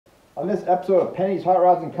On this episode of Penny's Hot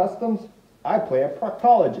Rods and Customs, I play a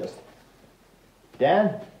proctologist.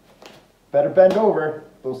 Dan, better bend over,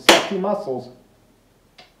 those sexy muscles.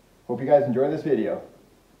 Hope you guys enjoy this video.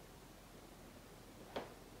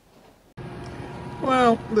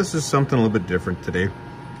 Well, this is something a little bit different today.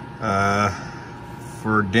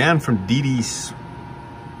 For Dan from DD's,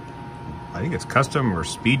 I think it's Custom or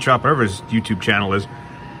Speedshop, whatever his YouTube channel is,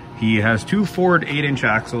 he has two Ford 8-inch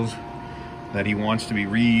axles that he wants to be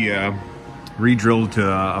re-drilled to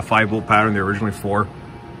a 5-bolt pattern. They're originally 4.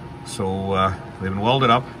 So they've been welded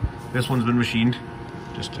up. This one's been machined.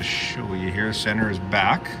 Just to show you here, the center is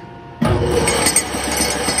back. Run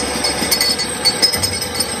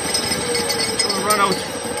out.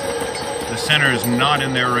 The center is not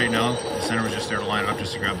in there right now. The center was just there to line it up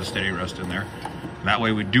just to grab the steady rest in there. That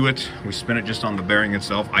way we do it, we spin it just on the bearing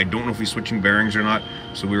itself. I don't know if he's switching bearings or not,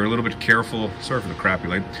 so we were a little bit careful. Sorry for the crappy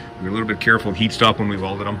light. We were a little bit careful of heat stop when we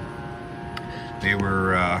welded them. They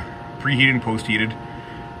were preheated and post-heated.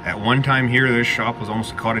 At one time here, this shop was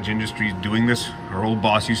almost a cottage industry doing this. Our old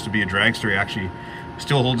boss used to be a dragster. He actually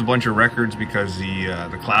still holds a bunch of records because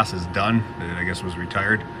the class is done. I guess was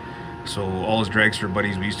retired. So all his dragster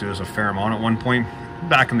buddies, we used to do this a fair amount at one point.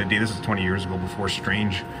 Back in the day, this is 20 years ago, before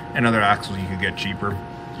Strange and other axles you could get cheaper.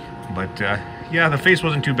 But yeah, the face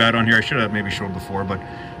wasn't too bad on here. I should have maybe showed before, but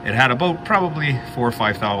it had about probably 4 or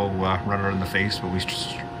 5 thou runner in the face, but we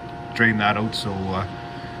straightened that out. So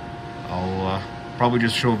I'll probably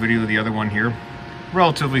just show a video of the other one here.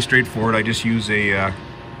 Relatively straightforward. I just use a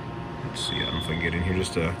let's see, I don't know if I can get in here.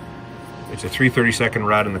 It's a 3/32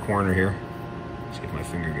 rad in the corner here. Let's see if my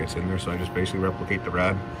finger gets in there. So I just basically replicate the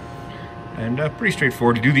rad. And pretty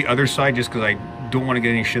straightforward. To do the other side, just because I don't want to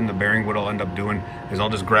get any shit in the bearing, what I'll end up doing is I'll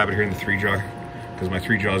just grab it here in the 3-jaw, because my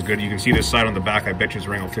 3-jaw is good. You can see this side on the back, I bet you it's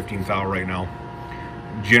running on 15 thou right now.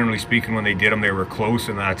 Generally speaking, when they did them, they were close,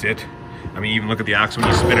 and that's it. I mean, even look at the axle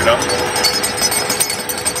when you spin it up.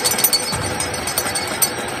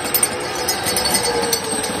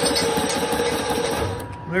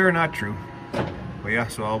 They're not true. But yeah,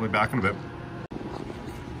 so I'll be back in a bit.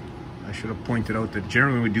 I should have pointed out that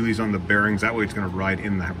generally when we do these on the bearings, that way it's going to ride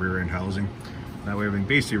in the rear end housing. That way everything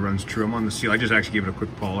basically runs true. I'm on the seal. I just actually gave it a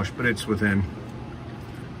quick polish, but it's within,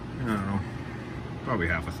 I don't know, probably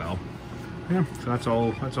half a thou. Yeah,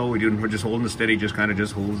 so that's all we do. We're just holding the steady, just kind of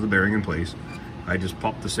just holds the bearing in place. I just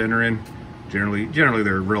pop the center in. Generally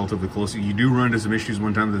they're relatively close. You do run into some issues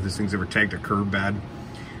one time that this thing's ever tagged a curb bad.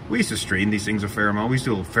 We used to straighten these things a fair amount. We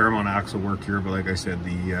still do a fair amount of axle work here, but like I said,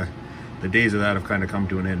 the days of that have kind of come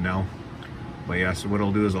to an end now. But yeah, so what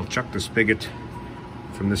I'll do is I'll chuck the spigot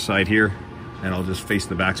from this side here, and I'll just face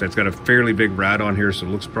the back side. It's got a fairly big rad on here, so it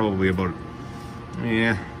looks probably about,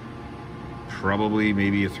 yeah, probably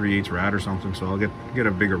maybe a 3/8 rad or something. So I'll get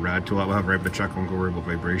a bigger rad tool. I'll have right, but chuck, won't go worry about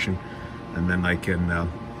vibration, and then I can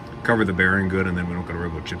cover the bearing good, and then we don't got to worry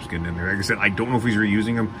about chips getting in there. Like I said, I don't know if he's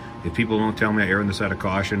reusing them. If people don't tell me, I err on the side of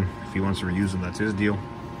caution. If he wants to reuse them, that's his deal.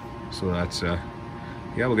 So that's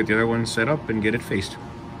yeah, we'll get the other one set up and get it faced.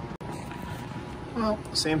 Well,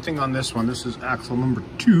 same thing on this one. This is axle number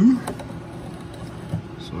 2.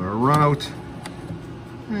 So our run out,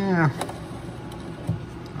 yeah,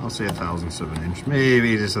 I'll say 1,007 inch,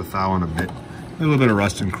 maybe just a thou and a bit. A little bit of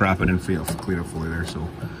rust and crap, I didn't feel clean up fully there, so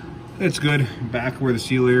it's good. Back where the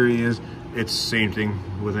seal area is, it's same thing,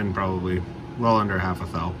 within probably well under half a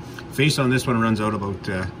thou. Face on this one runs out about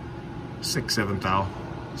 6-7 thou.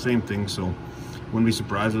 Same thing, so wouldn't be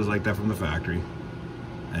surprised if it was like that from the factory.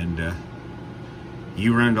 And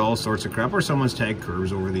you run into all sorts of crap, or someone's tagged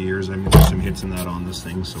curves over the years. I mean, there's some hits in that on this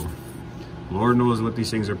thing, so Lord knows what these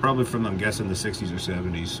things are. Probably from, I'm guessing, the 60s or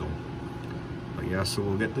 70s. So, but yeah, so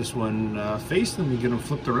we'll get this one faced, and we get them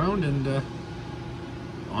flipped around, and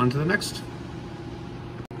on to the next.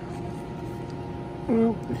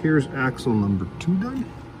 Well, here's axle number 2 done.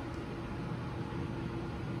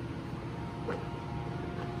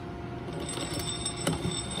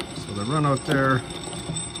 So the run out there,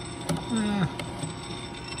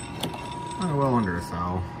 well under a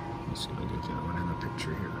thou. Let's see if I get that one in the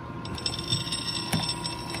picture here.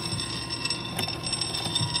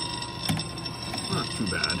 Not too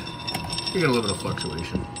bad. You get a little bit of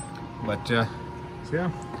fluctuation. But so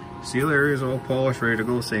yeah, seal area is all polished, ready to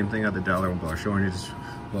go. Same thing at the dollar one, showing you just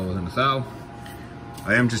well within a thou.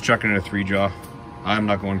 I am just chucking in a 3-jaw. I'm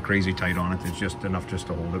not going crazy tight on it. It's just enough just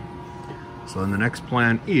to hold it. So then the next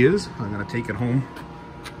plan is I'm going to take it home,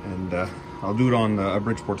 and I'll do it on a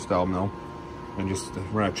Bridgeport style mill, and just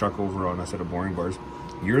run a chuck over on a set of boring bars.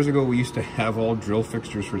 Years ago, we used to have all drill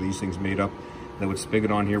fixtures for these things made up that would spigot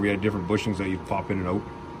on here. We had different bushings that you'd pop in and out.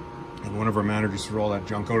 And one of our managers threw all that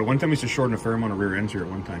junk out. At one time we used to shorten a fair amount of rear ends here at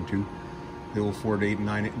one time too. The old 4 to 8 and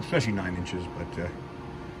 9, especially 9 inches. But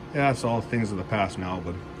yeah, it's all things of the past now.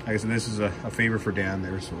 But like I said, this is a favor for Dan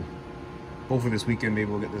there. So hopefully this weekend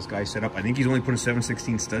maybe we'll get this guy set up. I think he's only putting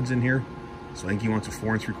 7/16 studs in here. So I think he wants a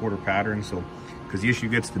 4 3/4 pattern. So, because the issue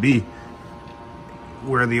gets to be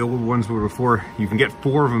where the old ones were before, you can get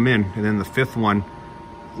 4 of them in, and then the 5th one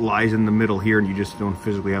lies in the middle here, and you just don't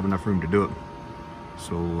physically have enough room to do it.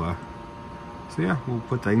 So, so yeah, we'll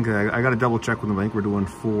put. I got to double check with them. I think we're doing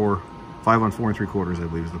 5 on 4 3/4, I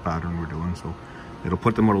believe, is the pattern we're doing. So it'll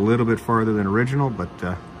put them out a little bit farther than original, but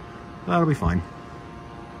that'll be fine.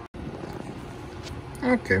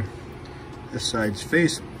 Okay, this side's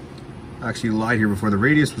face. Actually lied here before. The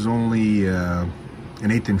radius was only an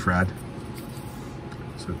 1/8 inch rad,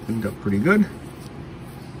 so it cleaned up pretty good.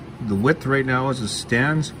 The width right now as it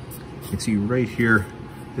stands, you can see right here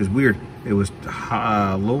is weird. It was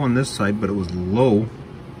low on this side, but it was low,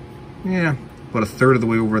 yeah, about 1/3 of the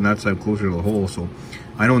way over on that side, closer to the hole. So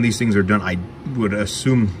I know when these things are done, I would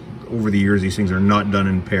assume over the years these things are not done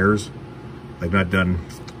in pairs, like not done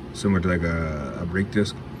similar to like a brake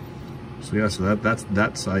disc. So yeah, so that's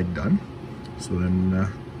that side done. So then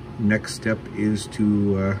next step is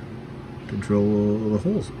to drill the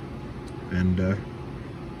holes. And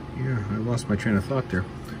yeah, I lost my train of thought there.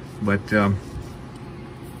 But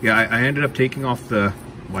yeah, I ended up taking off the,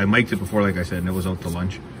 well, I mic'd it before, like I said, and it was out to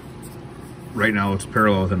lunch. Right now it's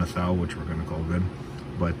parallel within a thou, which we're gonna call good.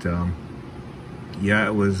 But yeah,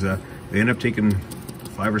 it was, they ended up taking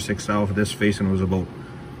 5 or 6 thou for this face, and it was about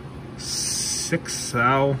 6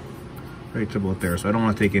 thou right to about there. So I don't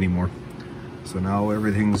want to take any more. So now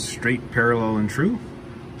everything's straight, parallel, and true.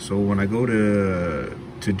 So when I go to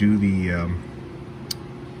do the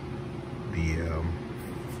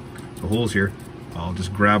holes here, I'll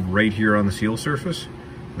just grab right here on the seal surface.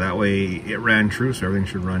 That way it ran true, so everything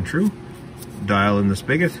should run true. Dial in the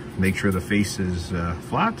spigot, make sure the face is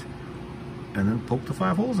flat, and then poke the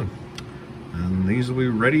 5 holes in. And these will be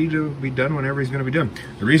ready to be done whenever he's going to be done.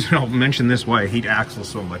 The reason I'll mention this, why I hate axles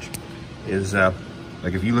so much, is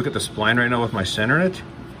like if you look at the spline right now with my center in it,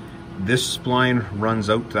 this spline runs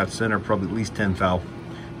out to that center probably at least 10 thou.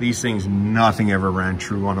 These things, nothing ever ran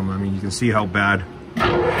true on them. I mean, you can see how bad.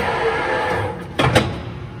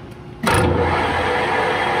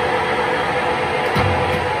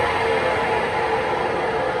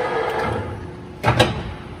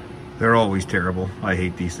 They're always terrible. I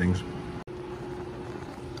hate these things.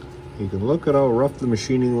 You can look at how rough the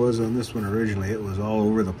machining was on this one originally. It was all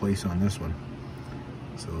over the place on this one.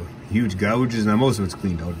 So huge gouges. Now most of it's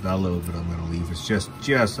cleaned out. That little bit I'm going to leave. It's just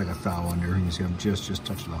like a thou under. You see I'm just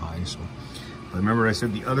touching the high. So but remember I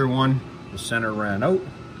said the other one, the center ran out.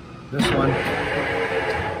 This one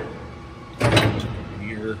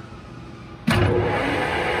here,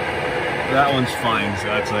 that one's fine. So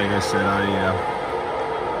that's, like I said,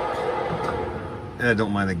 I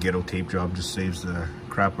don't mind the ghetto tape job. Just saves the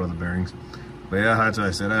crap out of the bearings. But yeah, that's what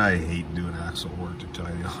I said. I hate doing axle work, to tell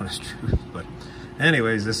you the honest truth. But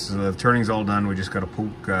anyways, this is the turning's all done. We just got to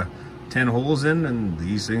poke 10 holes in, and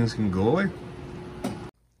these things can go away.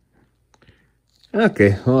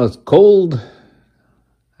 Okay, well, it's cold. I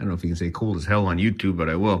don't know if you can say cold as hell on YouTube, but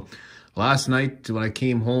I will. Last night when I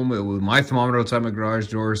came home, it was my thermometer outside my garage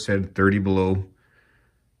door said 30 below.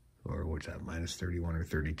 Or what's that, minus 31 or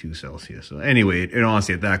 32 Celsius. So anyway, and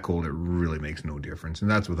honestly, at that cold, it really makes no difference.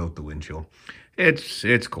 And that's without the wind chill.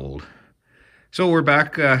 It's cold. So we're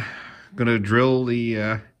back, gonna drill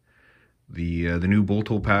the new bolt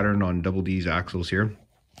hole pattern on Double D's axles here.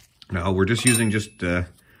 Now we're just using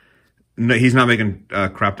no, he's not making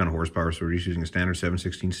crap ton of horsepower, so we're just using a standard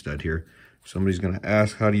 7/16 stud here. Somebody's gonna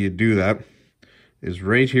ask, how do you do that? Is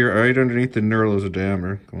right here, right underneath the knurl is a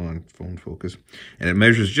diameter. Come on, phone focus. And it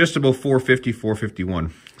measures just about 450,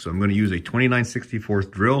 451. So I'm going to use a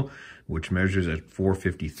 29/64 drill, which measures at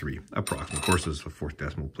 453 approximately. Of course, there's a 4th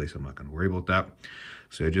decimal place. I'm not going to worry about that.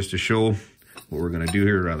 So just to show what we're going to do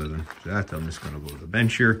here, rather than that, I'm just going to go to the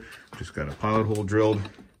bench here. Just got a pilot hole drilled.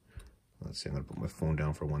 Let's see, I'm going to put my phone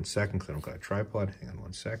down for 1 second because I don't got a tripod. Hang on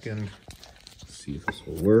 1 second. Let's see if this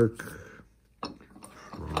will work.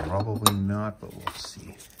 Probably not, but we'll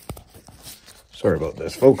see. Sorry about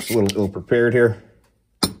this, folks. A little ill-prepared here.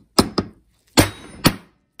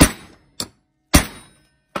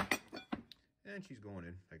 And she's going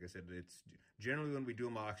in. Like I said, it's generally when we do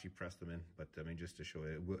them, I'll actually press them in. But I mean, just to show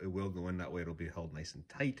you, it will go in that way. It'll be held nice and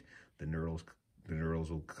tight. The knurls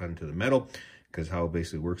will cut into the metal, because how it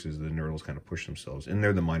basically works is the knurls kind of push themselves in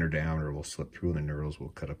there. The minor diameter will slip through, and the knurls will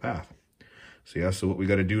cut a path. So yeah, so what we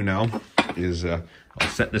got to do now is I'll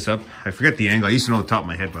set this up. I forget the angle. I used to know the top of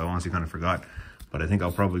my head, but I honestly kind of forgot. But I think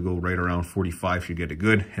I'll probably go right around 45 should get it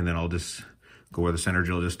good. And then I'll just go with the center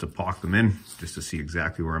drill just to pock them in, just to see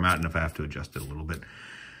exactly where I'm at and if I have to adjust it a little bit.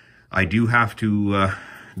 I do have to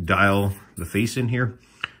dial the face in here,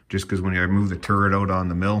 just because when I move the turret out on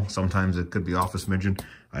the mill, sometimes it could be off a smidgen.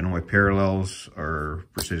 I know my parallels are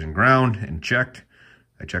precision ground and checked.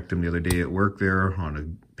 I checked them the other day at work there on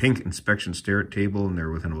a pink inspection table, and they're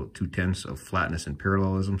within about 0.2 of flatness and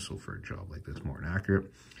parallelism. So for a job like this, more than accurate.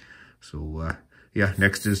 So yeah,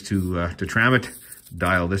 next is to tram it,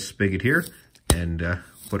 dial this spigot here, and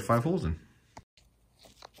put 5 holes in.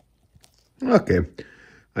 Okay,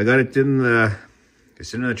 I got it in the,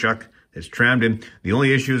 it's in the truck. It's trammed in. The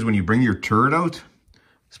only issue is when you bring your turret out,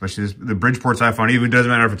 especially the Bridgeports I found, even it doesn't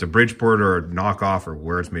matter if it's a Bridgeport or a knockoff or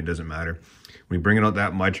where it's made, doesn't matter. When you bring it out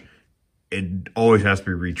that much, it always has to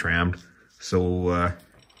be retrammed. So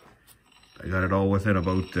I got it all within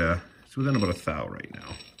about, it's within about 1 thou right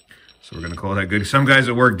now. So we're gonna call that good. Some guys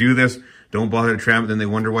at work do this, don't bother to tram it, then they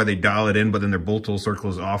wonder why they dial it in, but then their bolt hole circle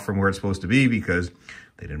is off from where it's supposed to be because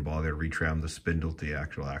they didn't bother to retram the spindle to the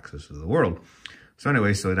actual axis of the world. So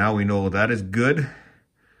anyway, so now we know that is good.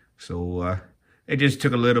 So it just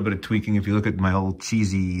took a little bit of tweaking. If you look at my old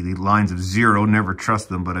cheesy lines of 0, never trust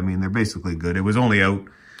them, but I mean, they're basically good. It was only out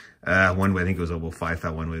one way, I think it was about 5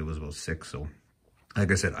 thou, one way it was about 6. So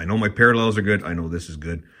like I said, I know my parallels are good. I know this is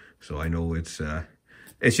good. So I know it's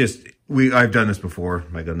just, I've done this before.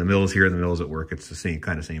 Like on the mills here and the mills at work, it's the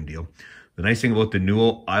same deal. The nice thing about the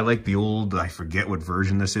Newell, I like the old, I forget what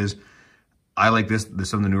version this is. I like this,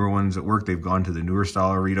 some of the newer ones at work, they've gone to the newer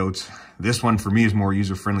style readouts. This one for me is more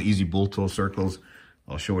user-friendly, easy bolt hole circles.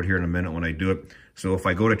 I'll show it here in a minute when I do it. So if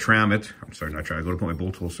I go to tram it, I'm sorry, not tram, I go to put my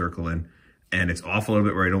bolt hole circle in, and it's off a little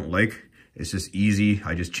bit where I don't like, it's just easy.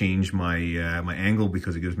 I just change my my angle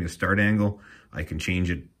because it gives me a start angle. I can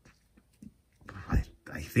change it.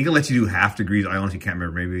 I think it lets you do ½ degrees. I honestly can't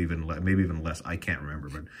remember, maybe even less. I can't remember,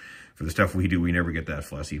 but for the stuff we do, we never get that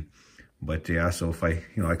fussy. But yeah, so if I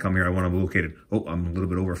come here, I want to locate it. Oh, I'm a little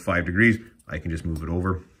bit over 5 degrees. I can just move it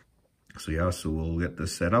over. So yeah, so we'll get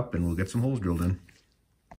this set up and we'll get some holes drilled in.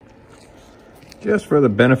 Just for the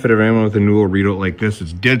benefit of anyone with a Newell readout like this,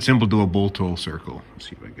 it's dead simple to do a bolt hole circle. Let's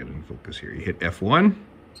see if I get it in focus here. You hit F1.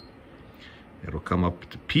 It'll come up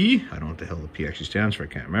to P. I don't know what the hell the P actually stands for. I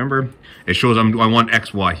can't remember. It shows I want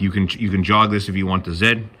X, Y. You can jog this if you want the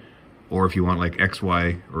Z, or if you want like X,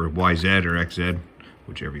 Y, or YZ or XZ,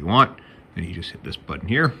 whichever you want. And you just hit this button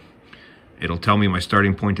here. It'll tell me my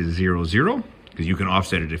starting point is 0, 0, because you can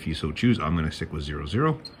offset it if you so choose. I'm going to stick with 0,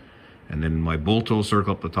 0. And then my bolt hole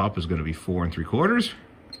circle up the top is going to be 4 3/4.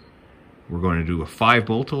 We're going to do a 5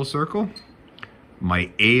 bolt hole circle.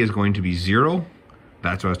 My A is going to be 0.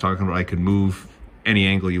 That's what I was talking about. I can move any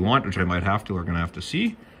angle you want, which I might have to, we're going to have to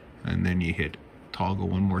see. And then you hit toggle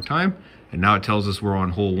one more time. And now it tells us we're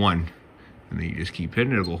on hole 1. And then you just keep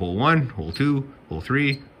hitting it. It'll go hole 1, hole 2, hole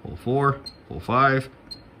 3, hole 4, hole 5,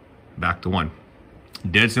 back to 1.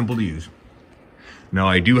 Dead simple to use. Now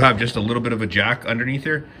I do have just a little bit of a jack underneath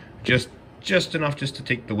here. Just enough just to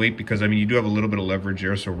take the weight, because I mean you do have a little bit of leverage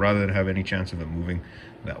there, so rather than have any chance of it moving,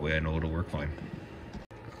 that way I know it'll work fine.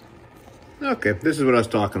 Okay, this is what I was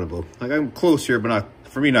talking about. Like I'm close here, but not,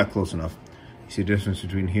 for me, not close enough. You see the difference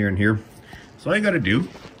between here and here? So all you gotta do,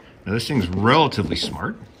 now this thing's relatively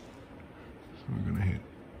smart. So we're gonna hit,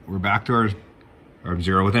 we're back to our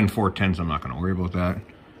 0 within 4/10, so I'm not gonna worry about that.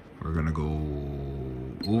 We're gonna go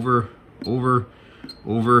over, over,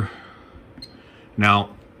 over.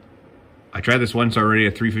 Now, I tried this once already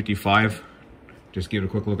at 355. Just give it a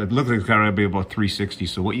quick look. It looks like it's gotta be about 360.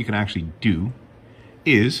 So what you can actually do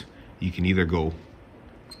is you can either go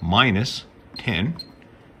 -10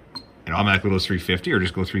 and automatically goes 350, or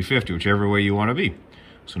just go 350, whichever way you want to be.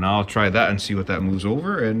 So now I'll try that and see what that moves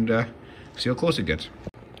over, and see how close it gets.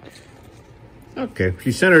 Okay,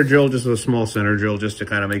 she center drill, just a small center drill, just to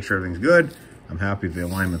kind of make sure everything's good. I'm happy with the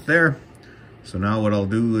alignment there. So now what I'll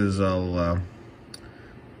do is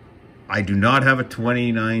I do not have a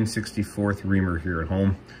 29/64 reamer here at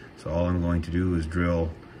home. So all I'm going to do is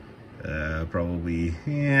drill probably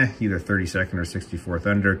either 32nd or 64th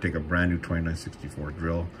under, take a brand new 29/64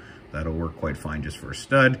 drill. That'll work quite fine just for a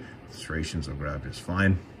stud. Serrations will grab just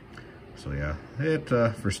fine. So yeah,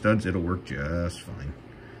 for studs it'll work just fine.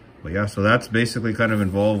 But yeah, so that's basically kind of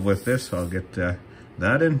involved with this. I'll get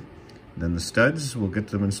that in. Then the studs, we'll get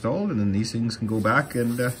them installed, and then these things can go back,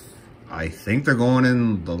 and I think they're going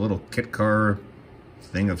in the little kit car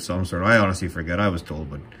thing of some sort. I honestly forget, I was told,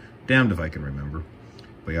 but damned if I can remember.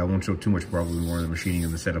 But yeah, I won't show too much, probably more of the machining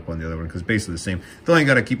and the setup on the other one, because basically the same. The only thing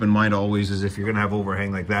you got to keep in mind always is if you're going to have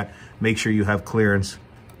overhang like that, make sure you have clearance,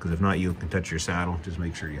 because if not, you can touch your saddle. Just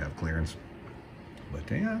make sure you have clearance. But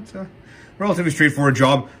yeah, it's a relatively straightforward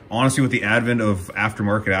job. Honestly, with the advent of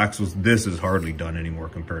aftermarket axles, this is hardly done anymore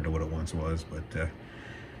compared to what it once was. But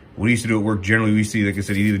we used to do at work, generally we used to, like I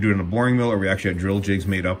said, you either do it in a boring mill or we actually had drill jigs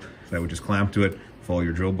made up that would just clamp to it, follow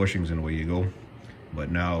your drill bushings, and away you go.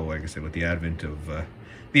 But now, like I said, with the advent of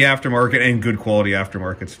the aftermarket and good quality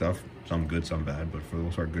aftermarket stuff, some good, some bad, but for the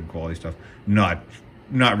most part, good quality stuff, not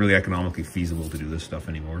really economically feasible to do this stuff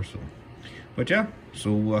anymore. So, but yeah,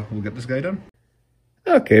 so we'll get this guy done.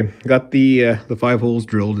 Okay, got the 5 holes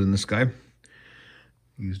drilled in this guy.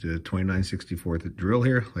 Used a 29/64 drill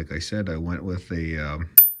here. Like I said, I went with a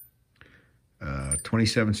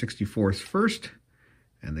 27/64 first,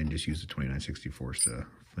 and then just use the 29/64 to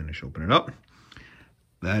finish opening it up.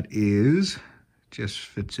 That is, just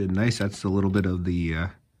fits in nice. That's a little bit of the,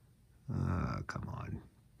 come on,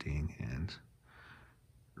 dang hands.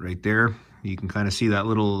 Right there, you can kind of see that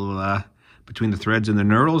little, between the threads and the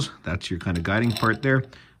knurls, that's your kind of guiding part there.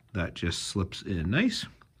 That just slips in nice.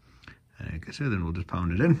 And like I said, then we'll just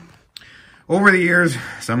pound it in. Over the years,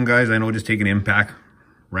 some guys I know just take an impact,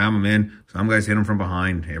 ram them in. Some guys hit them from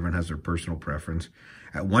behind. Everyone has their personal preference.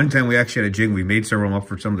 At one time, we actually had a jig. We made several of them up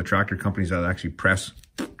for some of the tractor companies that actually press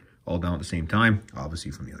all down at the same time,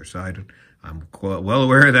 obviously from the other side. I'm well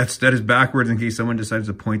aware that stud is backwards in case someone decides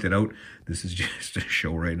to point it out. This is just a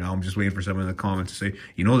show right now. I'm just waiting for someone in the comments to say,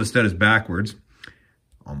 you know, the stud is backwards.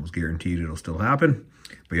 Almost guaranteed it'll still happen.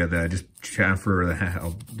 But yeah, just chamfer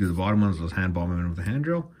I'll do the bottom ones, those hand bomb them in with the hand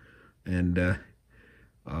drill. And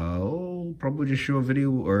I'll probably just show a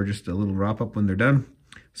video or just a little wrap up when they're done.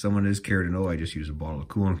 Someone is care to know I just use a bottle of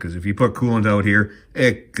coolant, because if you put coolant out here,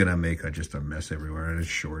 it's gonna make just a mess everywhere, and it's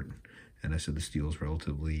short. And I said the steel is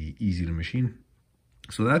relatively easy to machine.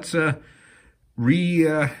 So that's put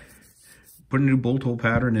a new bolt hole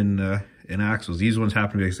pattern in axles. These ones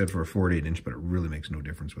happen to be, like I said, for a 48-inch, but it really makes no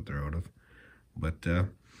difference what they're out of. But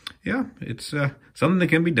yeah, it's something that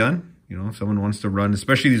can be done. You know, if someone wants to run,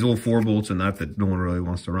 especially these old 4 bolts and that no one really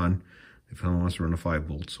wants to run. If someone wants to run a 5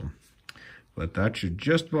 bolt, so. But that should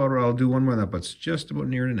just about, I'll do one more of that, but it's just about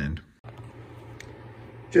near an end.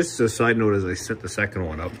 Just a side note as I set the second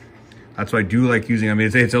one up. That's why I do like using, I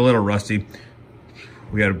mean, it's a little rusty.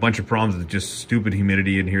 We had a bunch of problems with just stupid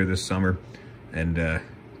humidity in here this summer. And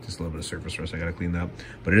just a little bit of surface rust, I gotta clean that up.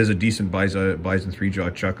 But it is a decent Bison 3-jaw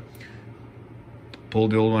chuck.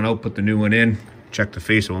 Pulled the old one out, put the new one in. Check the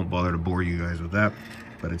face, I won't bother to bore you guys with that.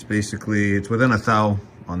 But it's basically, it's within a thou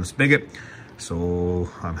on the spigot. So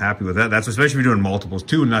I'm happy with that. That's especially if you're doing multiples.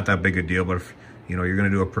 2, not that big a deal, but if you know you're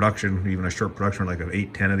gonna do a production, even a short production like of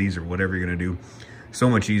 8, 10 of these or whatever you're gonna do, so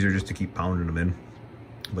much easier just to keep pounding them in.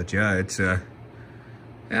 But yeah, it's yeah,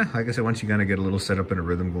 like I said, once you kind of get a little setup and a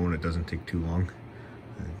rhythm going, it doesn't take too long.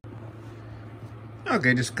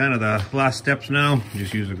 Okay, just kind of the last steps now.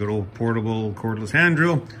 Just use a good old portable cordless hand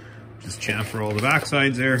drill. Just chamfer all the back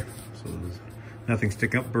sides there, so nothing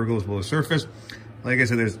sticking up, burgles below the surface. Like I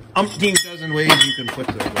said, there's umpteen dozen ways you can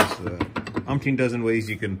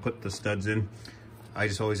put the studs in. I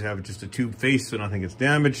just always have just a tube face so nothing gets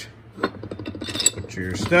damaged. Put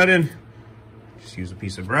your stud in. Just use a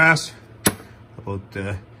piece of brass. About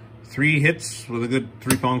 3 hits with a good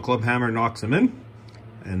 3-pound club hammer knocks them in.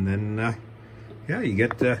 And then, yeah, you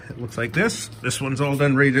get, it looks like this. This one's all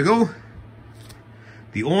done, ready to go.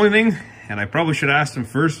 The only thing, and I probably should ask them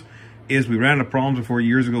first, is we ran into problems before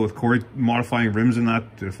years ago with Corey modifying rims and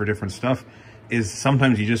that for different stuff, is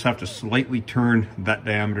sometimes you just have to slightly turn that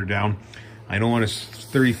diameter down. I know when it's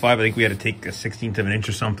 35, I think we had to take a 1/16 of an inch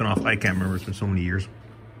or something off. I can't remember, it's been so many years.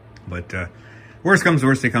 But worst comes to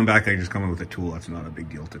worst, they come back, I just come in with a tool. That's not a big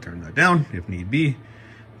deal to turn that down if need be.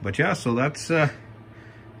 But yeah, so that's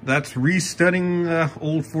restudding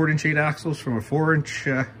old 4'8" axles from a 4-inch,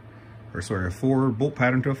 a 4-bolt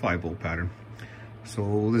pattern to a 5-bolt pattern.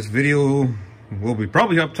 So this video will be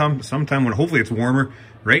probably up sometime when hopefully it's warmer.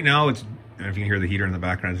 Right now it's, and if you can hear the heater in the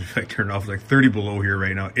background, if I turn it off, it's like 30 below here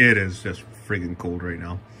right now. It is just friggin' cold right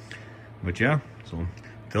now. But yeah, so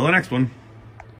till the next one.